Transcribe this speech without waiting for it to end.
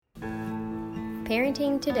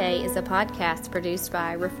Parenting Today is a podcast produced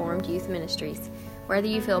by Reformed Youth Ministries. Whether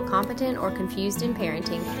you feel competent or confused in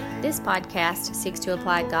parenting, this podcast seeks to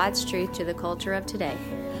apply God's truth to the culture of today.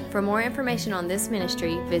 For more information on this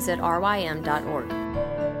ministry, visit rym.org.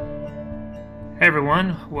 Hey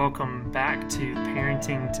everyone, welcome back to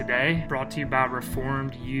Parenting Today, brought to you by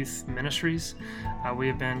Reformed Youth Ministries. We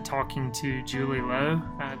have been talking to Julie Lowe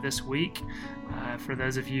this week. For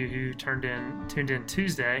those of you who tuned in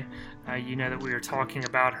Tuesday, you know that we are talking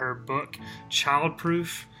about her book,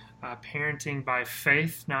 Childproof, Parenting by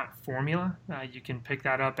Faith, Not Formula. You can pick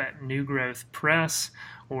that up at New Growth Press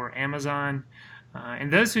or Amazon.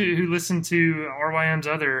 And those who listen to RYM's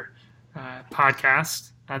other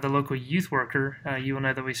podcast, The Local Youth Worker, you will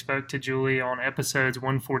know that we spoke to Julie on episodes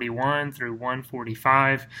 141 through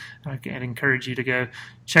 145. I'd encourage you to go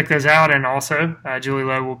check those out. And also, Julie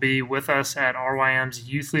Lowe will be with us at RYM's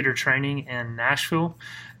Youth Leader Training in Nashville.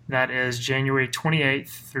 That is January 28th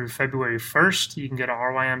through February 1st. You can go to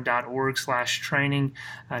rym.org/training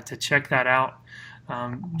to check that out.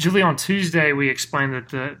 Julie, on Tuesday, we explained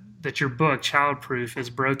that your book, Childproof, is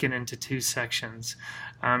broken into two sections.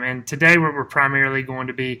 And today we're primarily going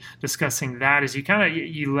to be discussing that as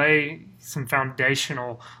you lay some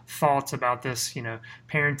foundational thoughts about this,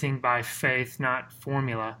 parenting by faith, not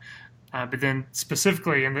formula. But then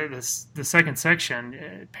specifically in the second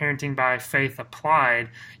section, parenting by faith applied,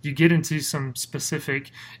 you get into some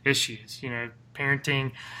specific issues,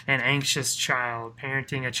 parenting an anxious child,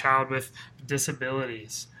 parenting a child with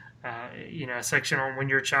disabilities, a section on when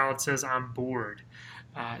your child says, I'm bored.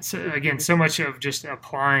 So again, so much of just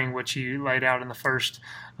applying what you laid out in the first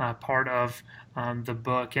part of the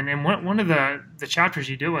book. And one of the chapters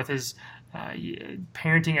you deal with is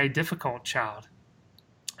parenting a difficult child.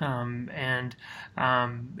 Anyway,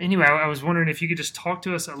 I was wondering if you could just talk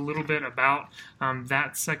to us a little bit about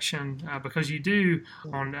that section, because you do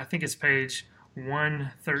on, I think it's page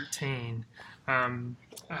 113,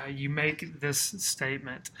 you make this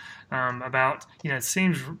statement about, it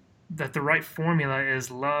seems that the right formula is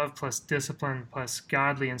love plus discipline plus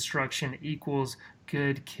godly instruction equals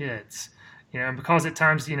good kids. And because at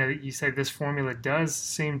times, you say this formula does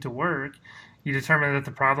seem to work, you determine that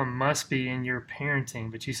the problem must be in your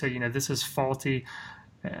parenting. But you say, this is faulty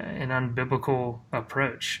and unbiblical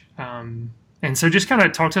approach. And so just kind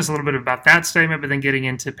of talk to us a little bit about that statement, but then getting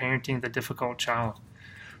into parenting the difficult child.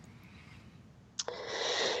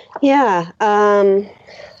 Yeah,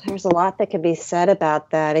 there's a lot that can be said about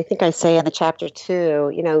that. I think I say in the chapter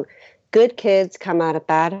 2, good kids come out of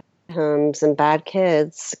bad homes and bad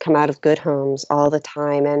kids come out of good homes all the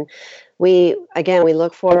time. And we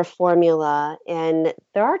look for a formula, and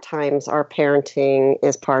there are times our parenting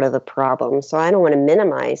is part of the problem. So I don't want to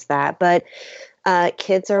minimize that, but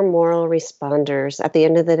kids are moral responders. At the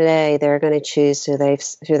end of the day, they're going to choose who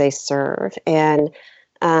they serve. And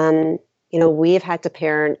we've had to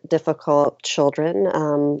parent difficult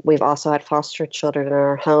children. We've also had foster children in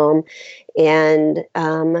our home. And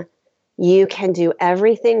you can do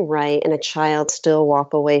everything right and a child still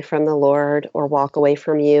walk away from the Lord or walk away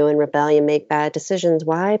from you in rebellion, make bad decisions.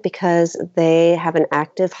 Why? Because they have an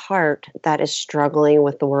active heart that is struggling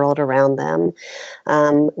with the world around them,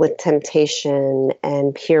 with temptation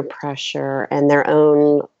and peer pressure and their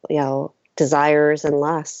own, desires and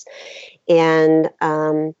lusts. And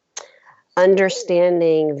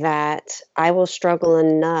understanding that I will struggle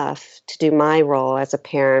enough to do my role as a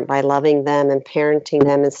parent by loving them and parenting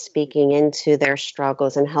them and speaking into their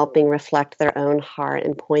struggles and helping reflect their own heart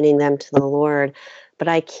and pointing them to the Lord. But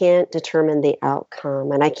I can't determine the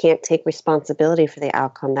outcome, and I can't take responsibility for the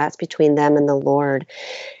outcome. That's between them and the Lord.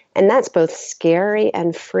 And that's both scary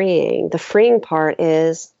and freeing. The freeing part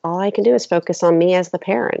is all I can do is focus on me as the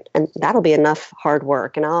parent, and that'll be enough hard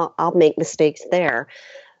work, and I'll make mistakes there.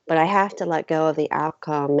 But I have to let go of the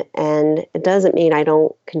outcome, and it doesn't mean I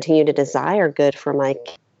don't continue to desire good for my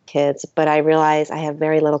kids, but I realize I have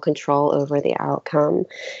very little control over the outcome.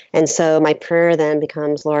 And so my prayer then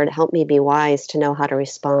becomes, Lord, help me be wise to know how to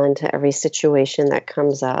respond to every situation that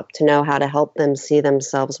comes up, to know how to help them see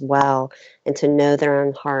themselves well, and to know their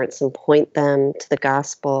own hearts and point them to the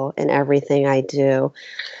gospel in everything I do.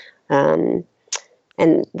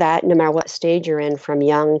 And that no matter what stage you're in, from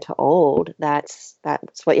young to old, that's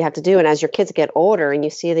what you have to do. And as your kids get older and you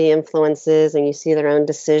see the influences and you see their own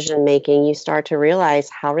decision making, you start to realize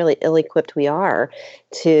how really ill-equipped we are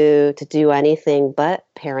to do anything but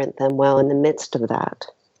parent them well in the midst of that.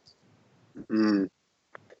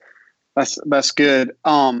 That's good.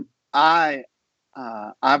 I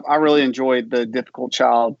really enjoyed the difficult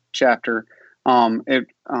child chapter.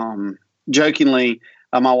 Jokingly,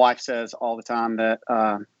 my wife says all the time that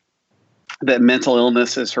that mental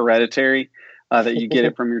illness is hereditary, that you get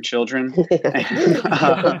it from your children.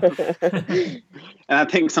 And I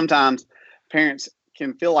think sometimes parents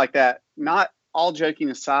can feel like that. Not all joking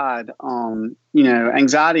aside,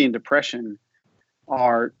 anxiety and depression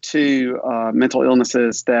are two mental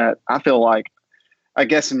illnesses that I feel like, I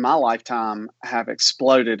guess in my lifetime, have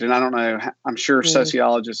exploded. And I don't know, I'm sure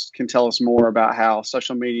sociologists can tell us more about how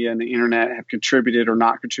social media and the internet have contributed or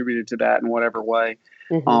not contributed to that in whatever way,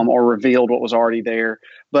 or revealed what was already there.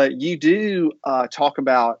 But you do talk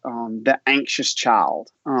about the anxious child.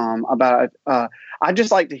 I'd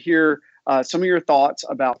just like to hear some of your thoughts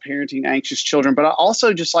about parenting anxious children, but I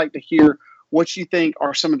also just like to hear what you think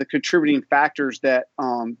are some of the contributing factors that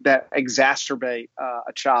exacerbate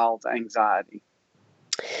a child's anxiety.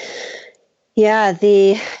 Yeah,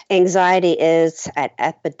 the anxiety is at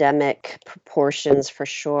epidemic proportions for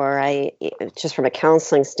sure. Just from a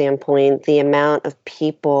counseling standpoint, the amount of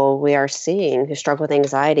people we are seeing who struggle with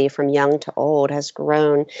anxiety from young to old has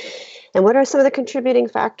grown. And what are some of the contributing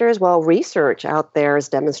factors? Well, research out there is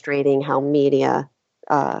demonstrating how media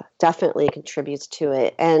definitely contributes to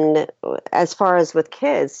it. And as far as with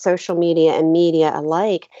kids, social media and media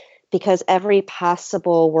alike, because every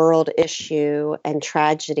possible world issue and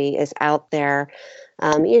tragedy is out there.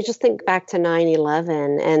 You just think back to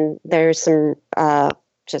 9/11, and there's some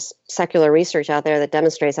just secular research out there that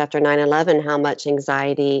demonstrates after 9/11 how much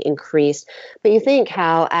anxiety increased. But you think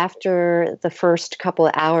how after the first couple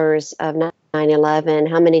of hours of 9/11,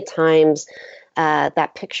 how many times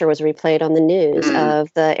that picture was replayed on the news of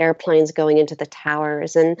the airplanes going into the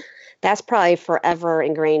towers. And that's probably forever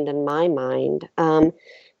ingrained in my mind.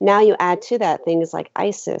 Now you add to that things like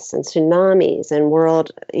ISIS and tsunamis and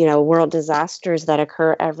world disasters that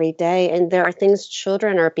occur every day. And there are things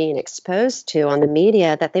children are being exposed to on the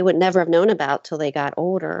media that they would never have known about till they got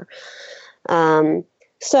older.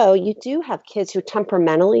 So you do have kids who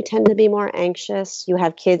temperamentally tend to be more anxious. You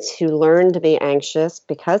have kids who learn to be anxious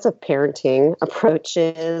because of parenting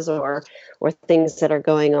approaches or things that are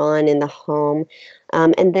going on in the home.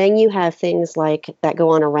 And then you have things like that go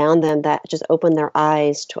on around them that just open their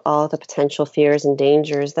eyes to all the potential fears and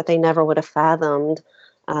dangers that they never would have fathomed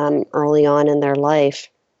early on in their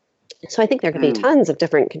life. So I think there could be tons of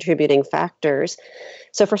different contributing factors.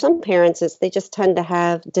 So for some parents, they just tend to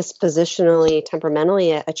have dispositionally,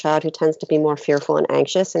 temperamentally, a child who tends to be more fearful and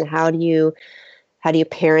anxious. And how do you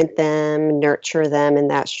parent them, nurture them in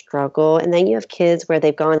that struggle? And then you have kids where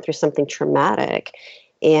they've gone through something traumatic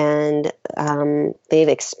and they've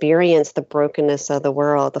experienced the brokenness of the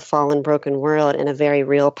world, the fallen, broken world in a very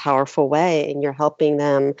real, powerful way. And you're helping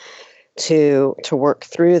them to work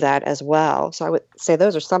through that as well. So I would say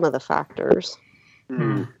those are some of the factors.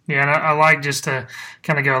 Yeah, and I like, just to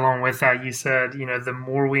kind of go along with that, you said, the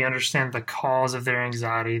more we understand the cause of their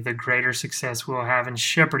anxiety, the greater success we'll have in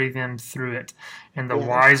shepherding them through it. And the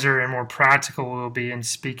wiser and more practical we'll be in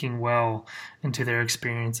speaking well into their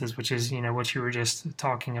experiences, which is, what you were just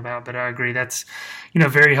talking about. But I agree, that's,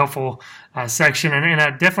 very helpful section. And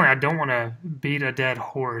I don't want to beat a dead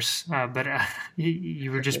horse, but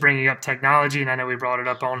you were just bringing up technology, and I know we brought it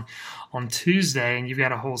up on Tuesday, and you've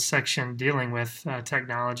got a whole section dealing with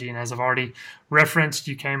technology. And as I've already referenced,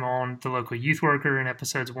 you came on The Local Youth Worker in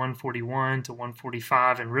episodes 141 to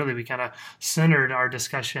 145, and really we kind of centered our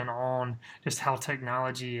discussion on just how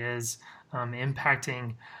technology is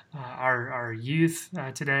impacting our youth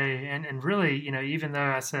today. And really, even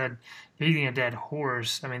though I said beating a dead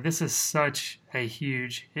horse, I mean, this is such a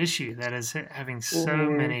huge issue that is having so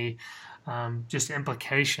many just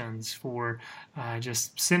implications for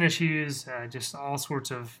just sin issues, just all sorts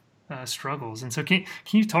of struggles. And so can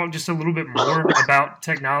you talk just a little bit more about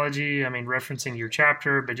technology? I mean, referencing your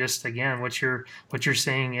chapter, but just again, what you're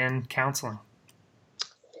seeing in counseling.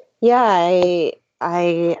 Yeah,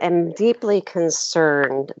 I am deeply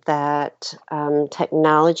concerned that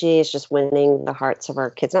technology is just winning the hearts of our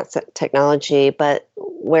kids. Not technology, but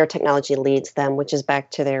where technology leads them, which is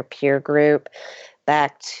back to their peer group,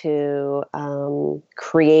 back to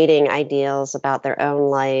creating ideals about their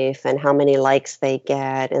own life and how many likes they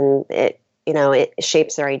get, and it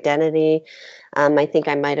shapes their identity. I think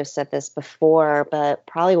I might have said this before, but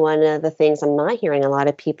probably one of the things I'm not hearing a lot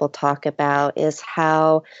of people talk about is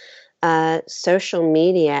how social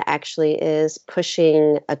media actually is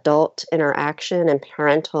pushing adult interaction and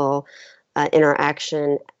parental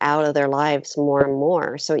interaction out of their lives more and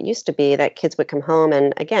more. So it used to be that kids would come home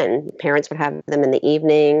and, again, parents would have them in the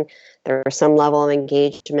evening. There was some level of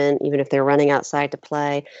engagement, even if they're running outside to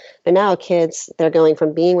play. But now kids, they're going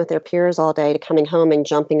from being with their peers all day to coming home and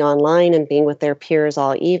jumping online and being with their peers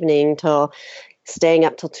all evening till, staying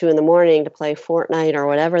up till 2 in the morning to play Fortnite or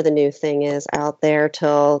whatever the new thing is out there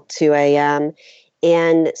till 2 a.m.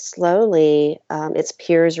 And slowly, it's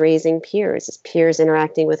peers raising peers. It's peers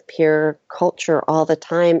interacting with peer culture all the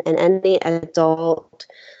time. And any adult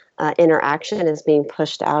interaction is being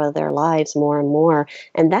pushed out of their lives more and more.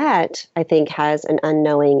 And that, I think, has an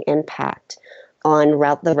unknowing impact on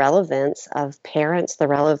the relevance of parents, the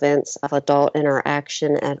relevance of adult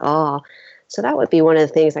interaction at all. So that would be one of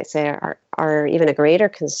the things I'd say are even a greater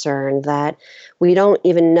concern, that we don't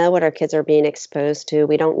even know what our kids are being exposed to.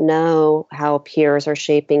 We don't know how peers are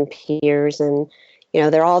shaping peers. And,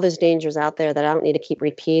 there are all those dangers out there that I don't need to keep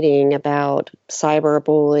repeating about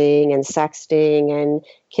cyberbullying and sexting, and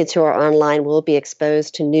kids who are online will be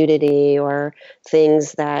exposed to nudity or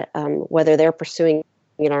things that, whether they're pursuing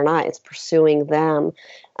it or not, it's pursuing them.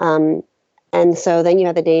 And so then you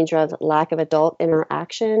have the danger of lack of adult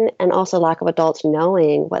interaction and also lack of adults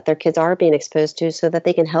knowing what their kids are being exposed to so that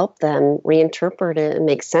they can help them reinterpret it and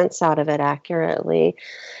make sense out of it accurately.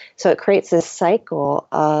 So it creates this cycle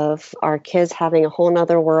of our kids having a whole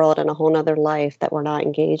nother world and a whole nother life that we're not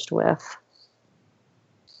engaged with.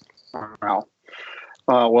 Wow.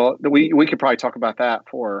 Well, we could probably talk about that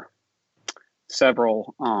for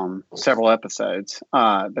several episodes.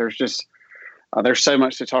 There's so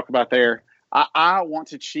much to talk about there. I want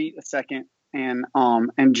to cheat a second and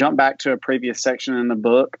jump back to a previous section in the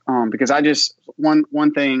book, because I just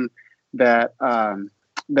one thing that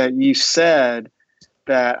you said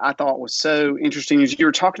that I thought was so interesting is you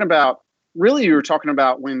were talking about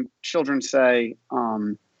when children say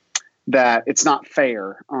that it's not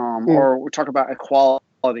fair, or we talk about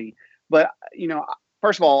equality. But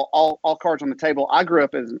first of all cards on the table. I grew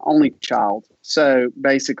up as an only child, so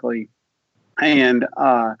basically, and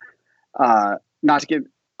I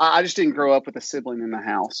just didn't grow up with a sibling in the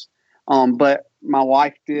house. But my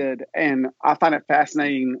wife did. And I find it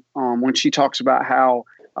fascinating when she talks about how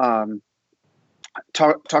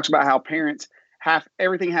parents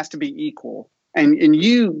everything has to be equal. And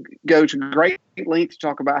you go to great length to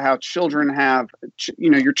talk about how children have,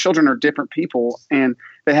 your children are different people and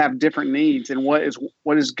they have different needs, and what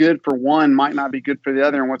is good for one might not be good for the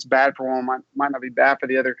other, and what's bad for one might not be bad for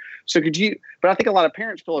the other. So but I think a lot of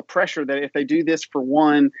parents feel a pressure that if they do this for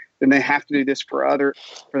one, then they have to do this for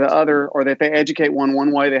the other, or that if they educate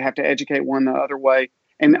one way, they have to educate one the other way.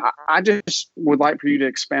 And I just would like for you to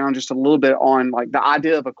expound just a little bit on like the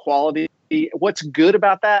idea of equality, what's good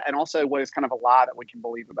about that, and also what is kind of a lie that we can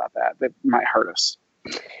believe about that might hurt us.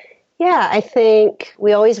 Yeah, I think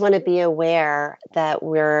we always want to be aware that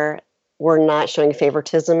we're not showing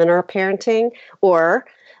favoritism in our parenting, or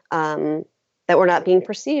that we're not being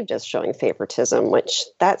perceived as showing favoritism, which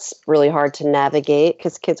that's really hard to navigate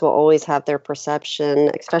because kids will always have their perception,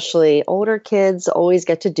 especially older kids always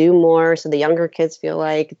get to do more. So the younger kids feel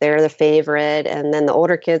like they're the favorite, and then the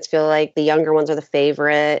older kids feel like the younger ones are the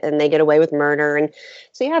favorite and they get away with murder. And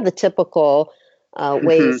so you have the typical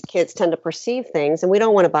ways kids tend to perceive things, and we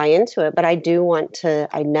don't want to buy into it, but I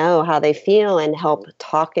know how they feel and help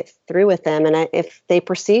talk it through with them. And if they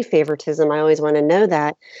perceive favoritism, I always want to know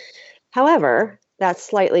that. However, that's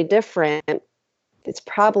slightly different. It's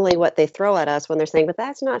probably what they throw at us when they're saying, but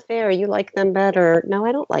that's not fair. You like them better. No,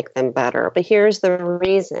 I don't like them better, but here's the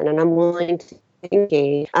reason, and I'm willing to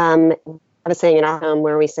engage. I was saying in our home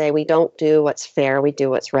where we say we don't do what's fair, we do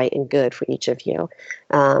what's right and good for each of you.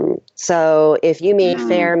 So if you mean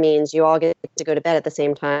fair means you all get to go to bed at the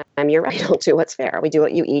same time, you're right, don't do what's fair. We do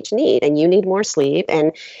what you each need, and you need more sleep,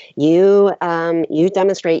 and you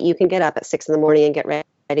demonstrate you can get up at 6 a.m. and get ready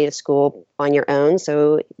to school on your own,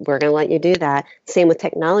 so we're going to let you do that. Same with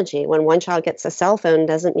technology. When one child gets a cell phone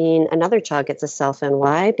doesn't mean another child gets a cell phone.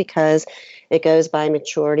 Why? Because it goes by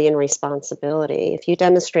maturity and responsibility. If you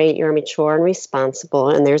demonstrate you're mature and responsible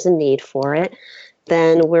and there's a need for it,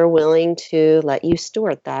 then we're willing to let you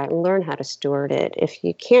steward that and learn how to steward it. If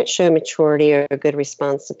you can't show maturity or good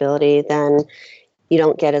responsibility, then you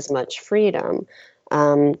don't get as much freedom.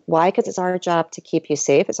 Why? Because it's our job to keep you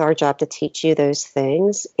safe. It's our job to teach you those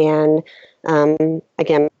things. And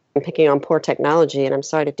again, I'm picking on poor technology, and I'm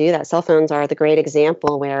sorry to do that. Cell phones are the great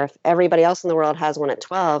example where if everybody else in the world has one at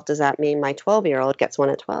 12, does that mean my 12-year-old gets one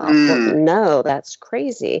at 12? Well, no, that's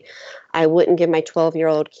crazy. I wouldn't give my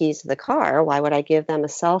 12-year-old keys to the car. Why would I give them a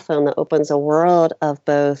cell phone that opens a world of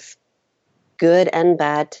both good and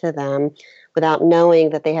bad to them, without knowing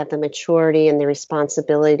that they have the maturity and the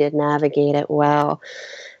responsibility to navigate it well?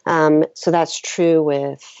 So that's true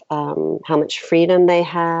with how much freedom they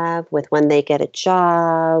have, with when they get a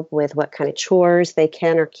job, with what kind of chores they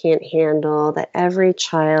can or can't handle, that every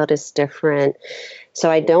child is different. So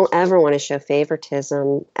I don't ever want to show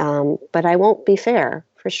favoritism, but I won't be fair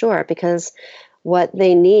for sure, because what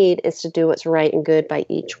they need is to do what's right and good by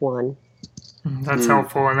each one. That's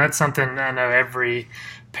helpful, and that's something I know every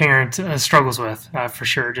parent struggles with for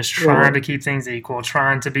sure. Just trying to keep things equal,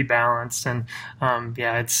 trying to be balanced, and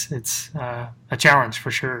it's a challenge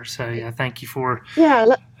for sure. So thank you for.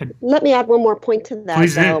 Let me add one more point to that.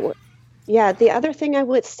 Please do. Yeah, the other thing I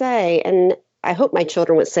would say, and I hope my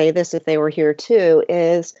children would say this if they were here too,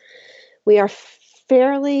 is we are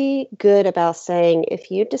fairly good about saying,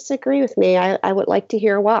 if you disagree with me, I would like to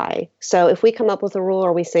hear why. So if we come up with a rule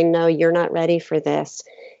or we say, no, you're not ready for this,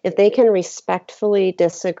 if they can respectfully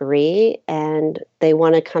disagree and they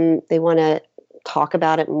want to talk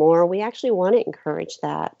about it more, we actually want to encourage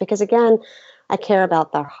that. Because again, I care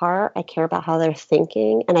about their heart, I care about how they're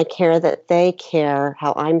thinking, and I care that they care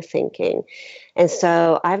how I'm thinking. And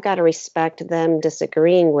so I've got to respect them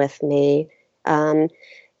disagreeing with me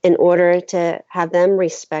in order to have them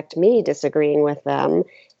respect me disagreeing with them.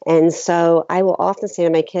 And so I will often say to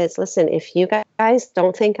my kids, listen, if you guys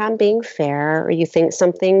don't think I'm being fair or you think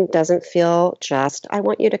something doesn't feel just, I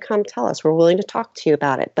want you to come tell us. We're willing to talk to you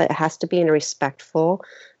about it, but it has to be in a respectful,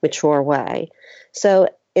 mature way. So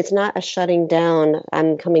it's not a shutting down,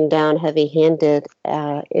 I'm coming down heavy-handed.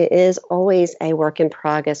 It is always a work in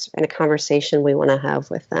progress and a conversation we want to have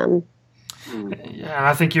with them. Yeah, and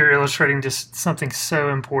I think you're illustrating just something so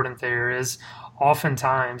important there is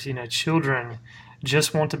oftentimes, children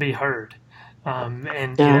just want to be heard.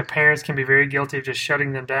 And parents can be very guilty of just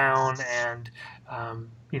shutting them down and,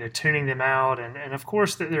 tuning them out. And of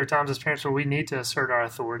course, there are times as parents where we need to assert our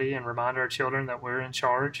authority and remind our children that we're in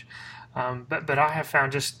charge. But I have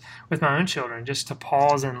found just with my own children, just to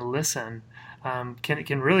pause and listen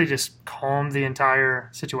can really just calm the entire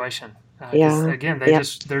situation. Again,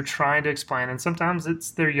 they're trying to explain, and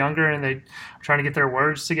sometimes they're younger and they're trying to get their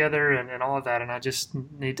words together and all of that, and I just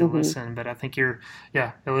need to listen. But I think you're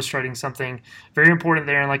illustrating something very important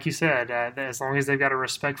there, and like you said, that as long as they've got a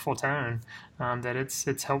respectful tone, that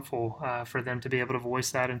it's helpful for them to be able to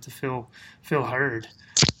voice that and to feel heard.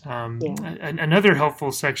 Another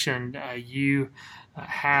helpful section you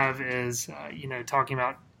have is talking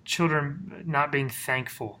about children not being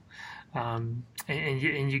thankful. And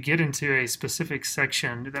you get into a specific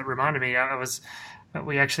section that reminded me.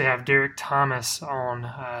 We actually have Derek Thomas on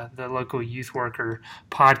the local youth worker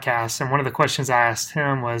podcast, and one of the questions I asked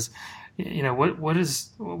him was, what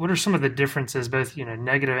are some of the differences, both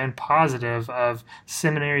negative and positive, of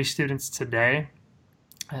seminary students today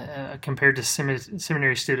compared to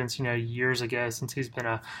seminary students, years ago, since he's been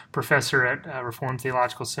a professor at Reformed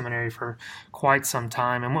Theological Seminary for quite some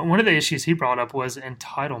time. And one of the issues he brought up was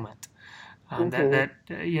entitlement.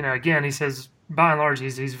 Again, he says, by and large,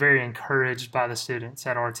 he's very encouraged by the students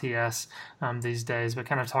at RTS these days, but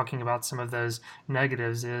kind of talking about some of those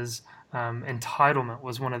negatives is entitlement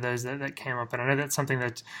was one of those that came up. And I know that's something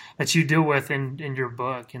that you deal with in your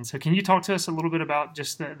book. And so can you talk to us a little bit about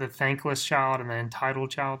just the thankless child and the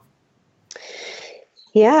entitled child?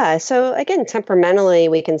 Yeah. So again, temperamentally,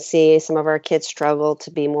 we can see some of our kids struggle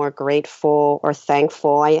to be more grateful or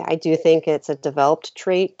thankful. I do think it's a developed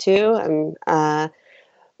trait too.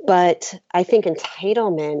 But I think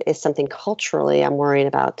entitlement is something culturally I'm worried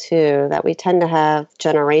about too, that we tend to have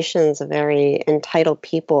generations of very entitled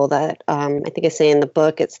people that I think I say in the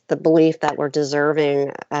book, it's the belief that we're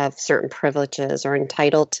deserving of certain privileges or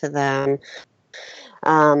entitled to them.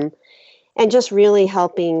 And just really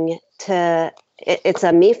helping to, it's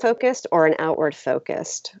a me-focused or an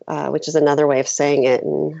outward-focused, which is another way of saying it.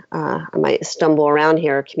 And I might stumble around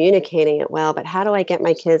here communicating it well, but how do I get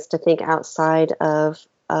my kids to think outside of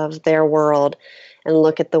their world and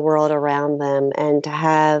look at the world around them and to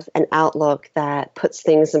have an outlook that puts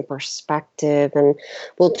things in perspective? And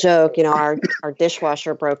we'll joke, our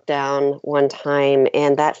dishwasher broke down one time,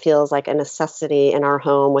 and that feels like a necessity in our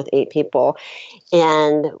home with 8 people.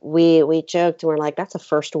 And we joked, and we're like, that's a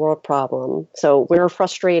first world problem. So we're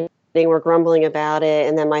frustrated, we're grumbling about it.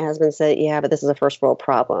 And then my husband said, yeah, but this is a first world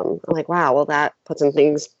problem. I'm like, wow, well, that puts some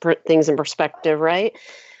things in perspective, right?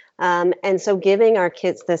 And so giving our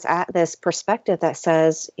kids this perspective that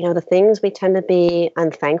says, the things we tend to be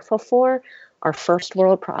unthankful for are first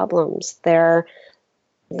world problems. They're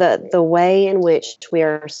the way in which we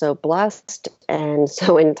are so blessed and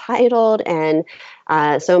so entitled and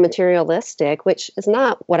so materialistic, which is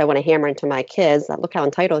not what I want to hammer into my kids, that look how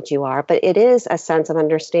entitled you are, but it is a sense of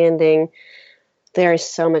understanding there is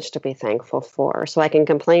so much to be thankful for. So I can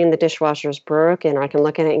complain the dishwasher's broken, or I can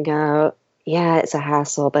look at it and go, yeah, it's a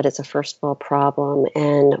hassle, but it's a first world problem.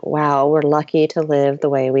 And wow, we're lucky to live the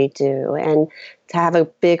way we do. And to have a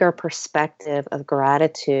bigger perspective of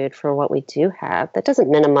gratitude for what we do have. That doesn't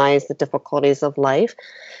minimize the difficulties of life,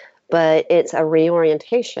 but it's a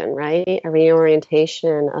reorientation, right? A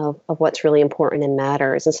reorientation of what's really important and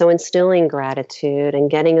matters. And so instilling gratitude and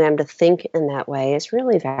getting them to think in that way is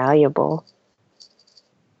really valuable.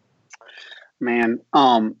 Man,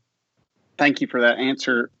 thank you for that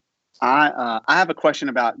answer. I have a question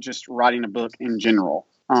about just writing a book in general,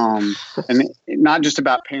 and not just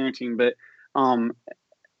about parenting, but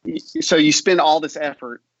so you spend all this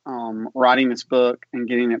effort writing this book and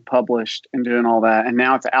getting it published and doing all that, and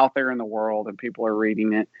now it's out there in the world and people are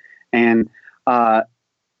reading it. And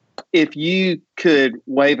if you could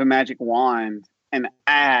wave a magic wand and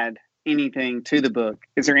add anything to the book,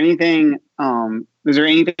 is there anything to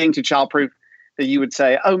childproof that you would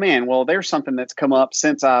say, oh man, well, there's something that's come up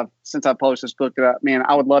since I've published this book that, man,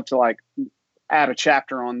 I would love to like add a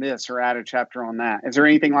chapter on this or add a chapter on that. Is there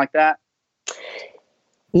anything like that?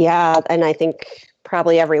 Yeah. And I think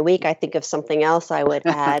probably every week I think of something else I would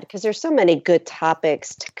add, because there's so many good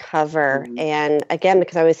topics to cover. Mm-hmm. And again,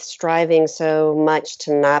 because I was striving so much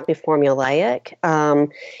to not be formulaic,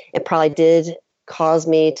 it probably did cause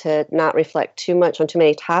me to not reflect too much on too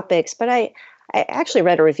many topics. But I actually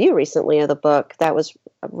read a review recently of the book that was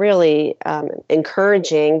really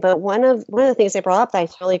encouraging. But one of the things they brought up that I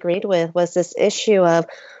totally agreed with was this issue of,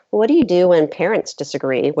 what do you do when parents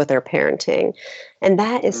disagree with their parenting? And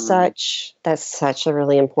that is that's such a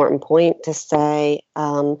really important point to say.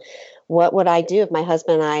 What would I do if my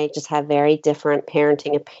husband and I just have very different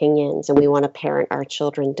parenting opinions and we want to parent our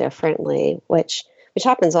children differently, which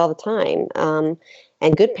happens all the time.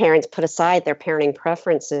 And good parents put aside their parenting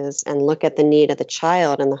preferences and look at the need of the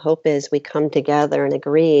child. And the hope is we come together and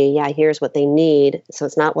agree, yeah, here's what they need. So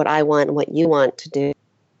it's not what I want and what you want to do.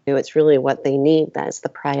 It's really what they need. That's the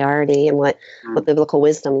priority, and what biblical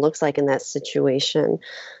wisdom looks like in that situation.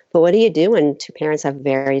 But what do you do when two parents have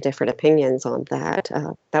very different opinions on that?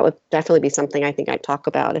 That would definitely be something I think I'd talk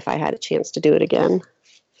about if I had a chance to do it again.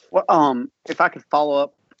 Well, if I could follow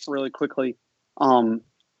up really quickly, when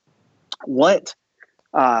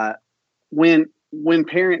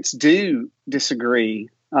parents do disagree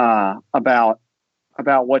about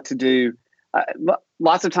what to do,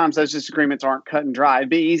 lots of times those disagreements aren't cut and dry. It'd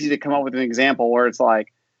be easy to come up with an example where it's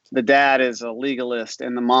like the dad is a legalist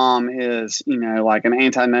and the mom is, like an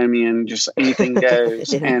antinomian, just anything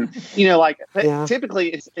goes. Yeah. And,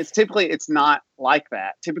 typically it's not like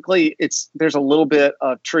that. Typically there's a little bit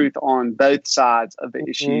of truth on both sides of the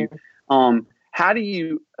issue. How do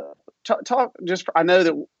you talk I know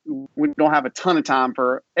that we don't have a ton of time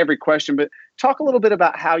for every question, but talk a little bit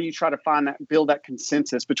about how you try to build that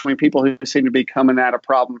consensus between people who seem to be coming at a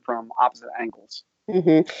problem from opposite angles.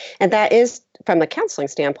 Mm-hmm. And that is, from a counseling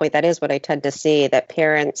standpoint, that is what I tend to see, that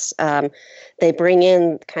parents, they bring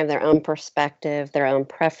in kind of their own perspective, their own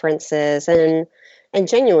preferences, and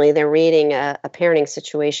genuinely they're reading a parenting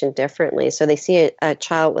situation differently. So they see a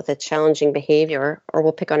child with a challenging behavior, or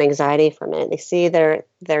we'll pick on anxiety for a minute. They see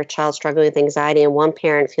their child struggling with anxiety, and one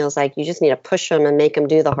parent feels like you just need to push them and make them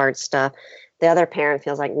do the hard stuff. The other parent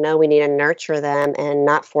feels like, no, we need to nurture them and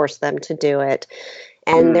not force them to do it.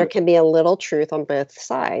 And there can be a little truth on both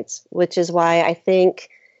sides, which is why I think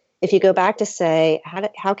if you go back to say,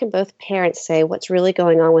 how can both parents say what's really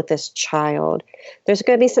going on with this child? There's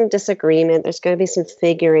going to be some disagreement. There's going to be some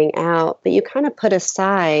figuring out, but you kind of put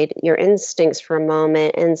aside your instincts for a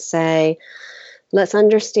moment and say, let's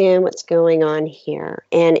understand what's going on here.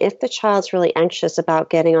 And if the child's really anxious about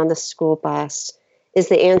getting on the school bus, is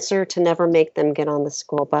the answer to never make them get on the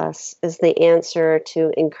school bus? Is the answer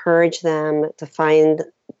to encourage them to find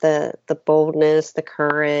the boldness, the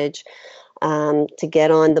courage, to get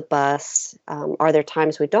on the bus? Are there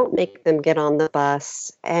times we don't make them get on the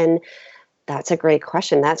bus? And that's a great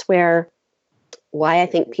question. That's why I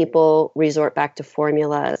think people resort back to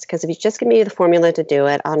formulas. Because if you just give me the formula to do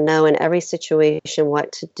it, I'll know in every situation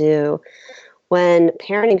what to do. When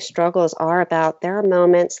parenting struggles are about, there are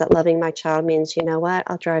moments that loving my child means, you know what,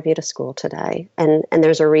 I'll drive you to school today. And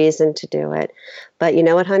there's a reason to do it. But you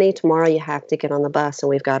know what, honey, tomorrow you have to get on the bus and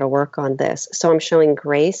we've got to work on this. So I'm showing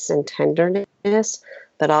grace and tenderness,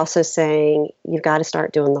 but also saying you've got to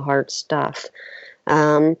start doing the hard stuff.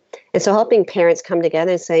 And so helping parents come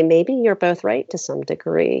together and say, maybe you're both right to some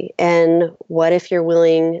degree. And what if you're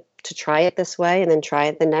willing to try it this way and then try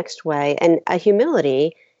it the next way? And a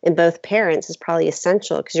humility in both parents is probably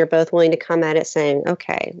essential, because you're both willing to come at it saying,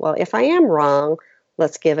 okay, well, if I am wrong,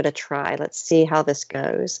 let's give it a try. Let's see how this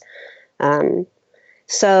goes.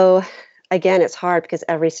 So again, it's hard because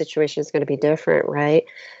every situation is going to be different, right?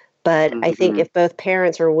 But I think if both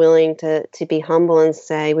parents are willing to be humble and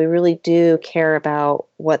say, we really do care about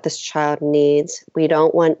what this child needs. We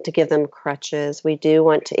don't want to give them crutches. We do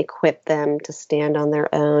want to equip them to stand on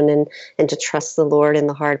their own and to trust the Lord in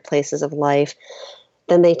the hard places of life.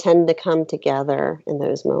 Then they tend to come together in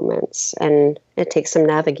those moments. And it takes some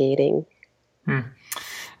navigating.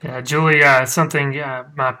 Yeah, Julie, something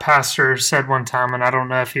my pastor said one time, and I don't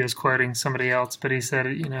know if he was quoting somebody else, but he said,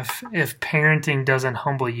 if parenting doesn't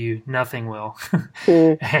humble you, nothing will.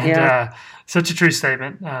 Such a true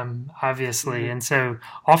statement, obviously. And so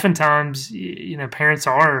oftentimes, parents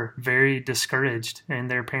are very discouraged in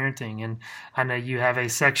their parenting. And I know you have a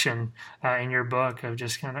section in your book of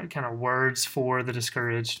just kind of words for the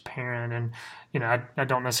discouraged parent. And I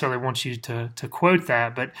don't necessarily want you to quote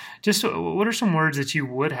that, but just what are some words that you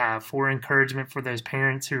would have for encouragement for those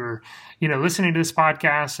parents who are, listening to this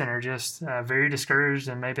podcast and are just very discouraged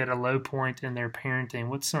and maybe at a low point in their parenting?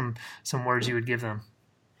 What's some words you would give them?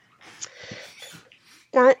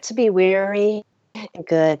 Not to be weary and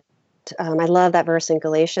good. I love that verse in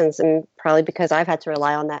Galatians, and probably because I've had to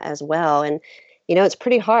rely on that as well. And it's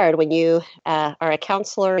pretty hard when you are a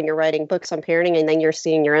counselor and you're writing books on parenting, and then you're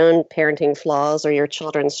seeing your own parenting flaws or your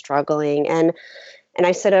children struggling. And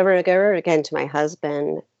I said over and over again to my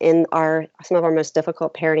husband, in some of our most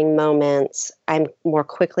difficult parenting moments, I'm more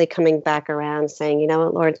quickly coming back around saying, you know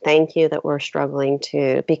what, Lord, thank you that we're struggling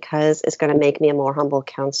too, because it's going to make me a more humble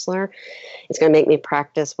counselor. It's going to make me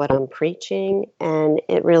practice what I'm preaching. And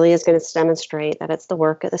it really is going to demonstrate that it's the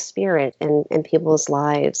work of the Spirit in people's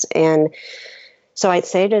lives. And so I'd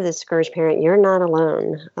say to the discouraged parent, you're not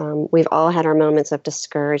alone. We've all had our moments of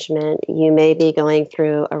discouragement. You may be going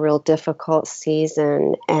through a real difficult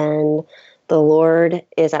season, and the Lord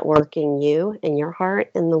is at work in you, in your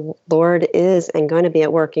heart, and the Lord is and going to be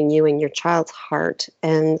at work in you, in your child's heart.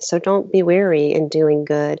 And so don't be weary in doing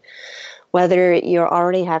good. Whether you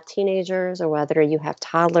already have teenagers or whether you have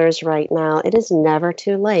toddlers right now, it is never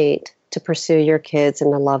too late to pursue your kids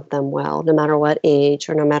and to love them well, no matter what age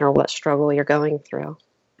or no matter what struggle you're going through.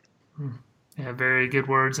 Yeah, very good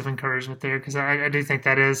words of encouragement there, because I do think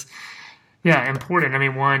that is, important. I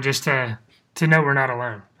mean, one, just to know we're not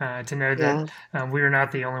alone, to know that we are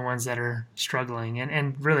not the only ones that are struggling.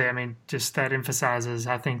 And really, I mean, just that emphasizes,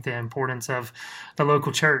 I think, the importance of the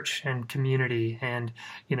local church and community and,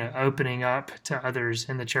 opening up to others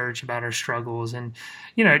in the church about our struggles. And,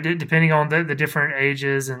 depending on the different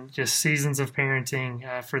ages and just seasons of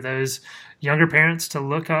parenting, for those younger parents to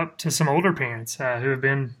look up to some older parents who have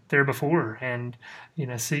been there before and,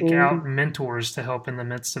 seek out mentors to help in the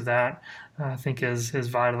midst of that, I think is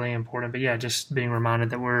vitally important. But just being reminded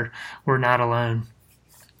that we're not alone.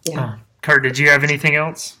 Yeah. Kurt, did you have anything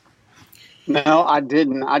else? No, I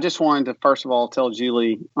didn't. I just wanted to first of all tell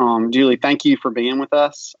Julie, thank you for being with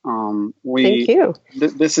us. Thank you.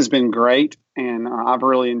 This has been great, and I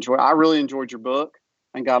really enjoyed your book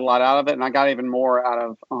and got a lot out of it, and I got even more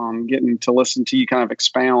out of getting to listen to you kind of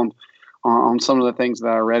expound on some of the things that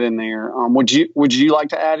I read in there. Would you like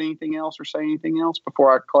to add anything else or say anything else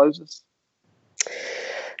before I close this?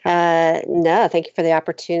 No, thank you for the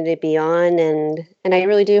opportunity to be on, and I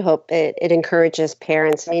really do hope it encourages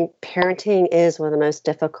parents. I mean, parenting is one of the most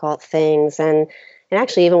difficult things, and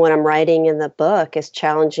actually even what I'm writing in the book is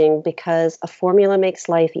challenging because a formula makes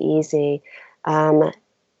life easy.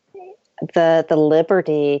 The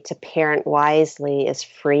liberty to parent wisely is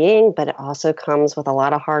freeing, but it also comes with a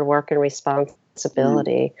lot of hard work and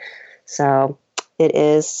responsibility. So it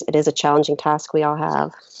is a challenging task we all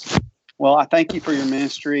have. Well, I thank you for your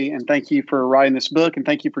ministry, and thank you for writing this book, and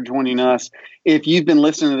thank you for joining us. If you've been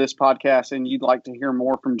listening to this podcast and you'd like to hear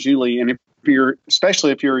more from Julie, and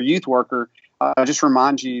especially if you're a youth worker, I'll just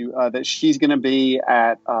remind you that she's going to be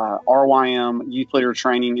at RYM Youth Leader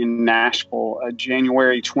Training in Nashville,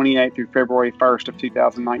 January 28th through February 1st of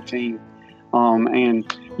 2019.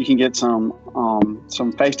 And you can get some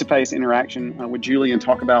face-to-face interaction with Julie and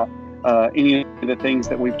talk about any of the things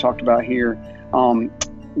that we've talked about here.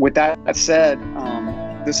 With that said,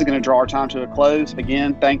 this is going to draw our time to a close.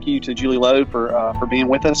 Again, thank you to Julie Lowe for being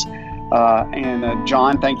with us. And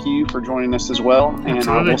John, thank you for joining us as well. And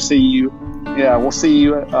we'll see you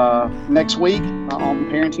next week on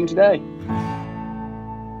Parenting Today.